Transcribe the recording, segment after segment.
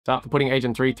So after putting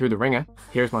Agent 3 through the ringer,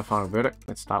 here's my final verdict.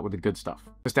 Let's start with the good stuff.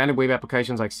 For standard web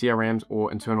applications like CRMs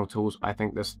or internal tools, I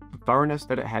think the thoroughness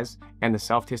that it has and the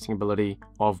self-testing ability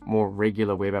of more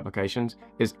regular web applications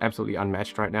is absolutely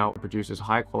unmatched right now. It produces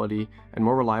high quality and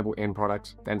more reliable end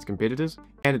products than its competitors,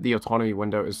 and the autonomy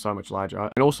window is so much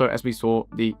larger. And also, as we saw,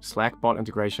 the Slack bot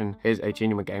integration is a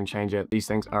genuine game changer. These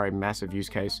things are a massive use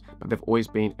case, but they've always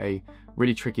been a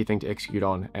really tricky thing to execute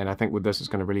on. And I think with this, it's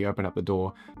going to really open up the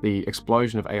door, the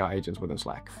explosion of AI agents within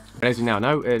Slack. But as you now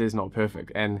know, it is not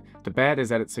perfect. And the bad is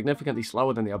that it's significantly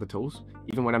slower than the other tools.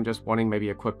 Even when I'm just wanting maybe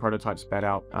a quick prototype spat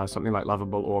out, something like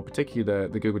Lovable, or particularly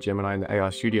the Google Gemini and the AI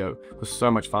Studio was so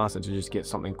much faster to just get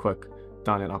something quick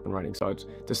done and up and running. So it's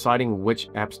deciding which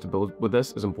apps to build with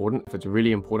this is important. If it's a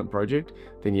really important project,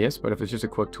 then yes, but if it's just a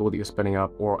quick tool that you're spinning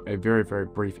up or a very, very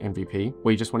brief MVP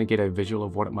where you just want to get a visual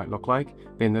of what it might look like,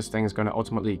 then this thing is going to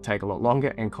ultimately take a lot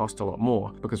longer and cost a lot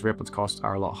more because Replit's costs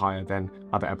are a lot higher than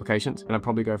other applications. And I'd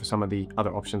probably go for some of the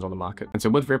other options on the market. And so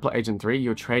with Replit Agent 3,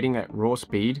 you're trading at raw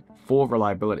speed for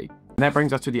reliability. And that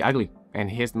brings us to the ugly. And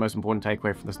here's the most important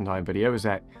takeaway from this entire video is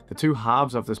that the two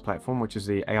halves of this platform, which is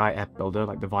the AI app builder,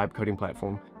 like the vibe coding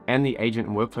platform, and the agent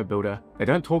and workflow builder, they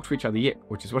don't talk to each other yet,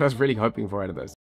 which is what I was really hoping for out of this.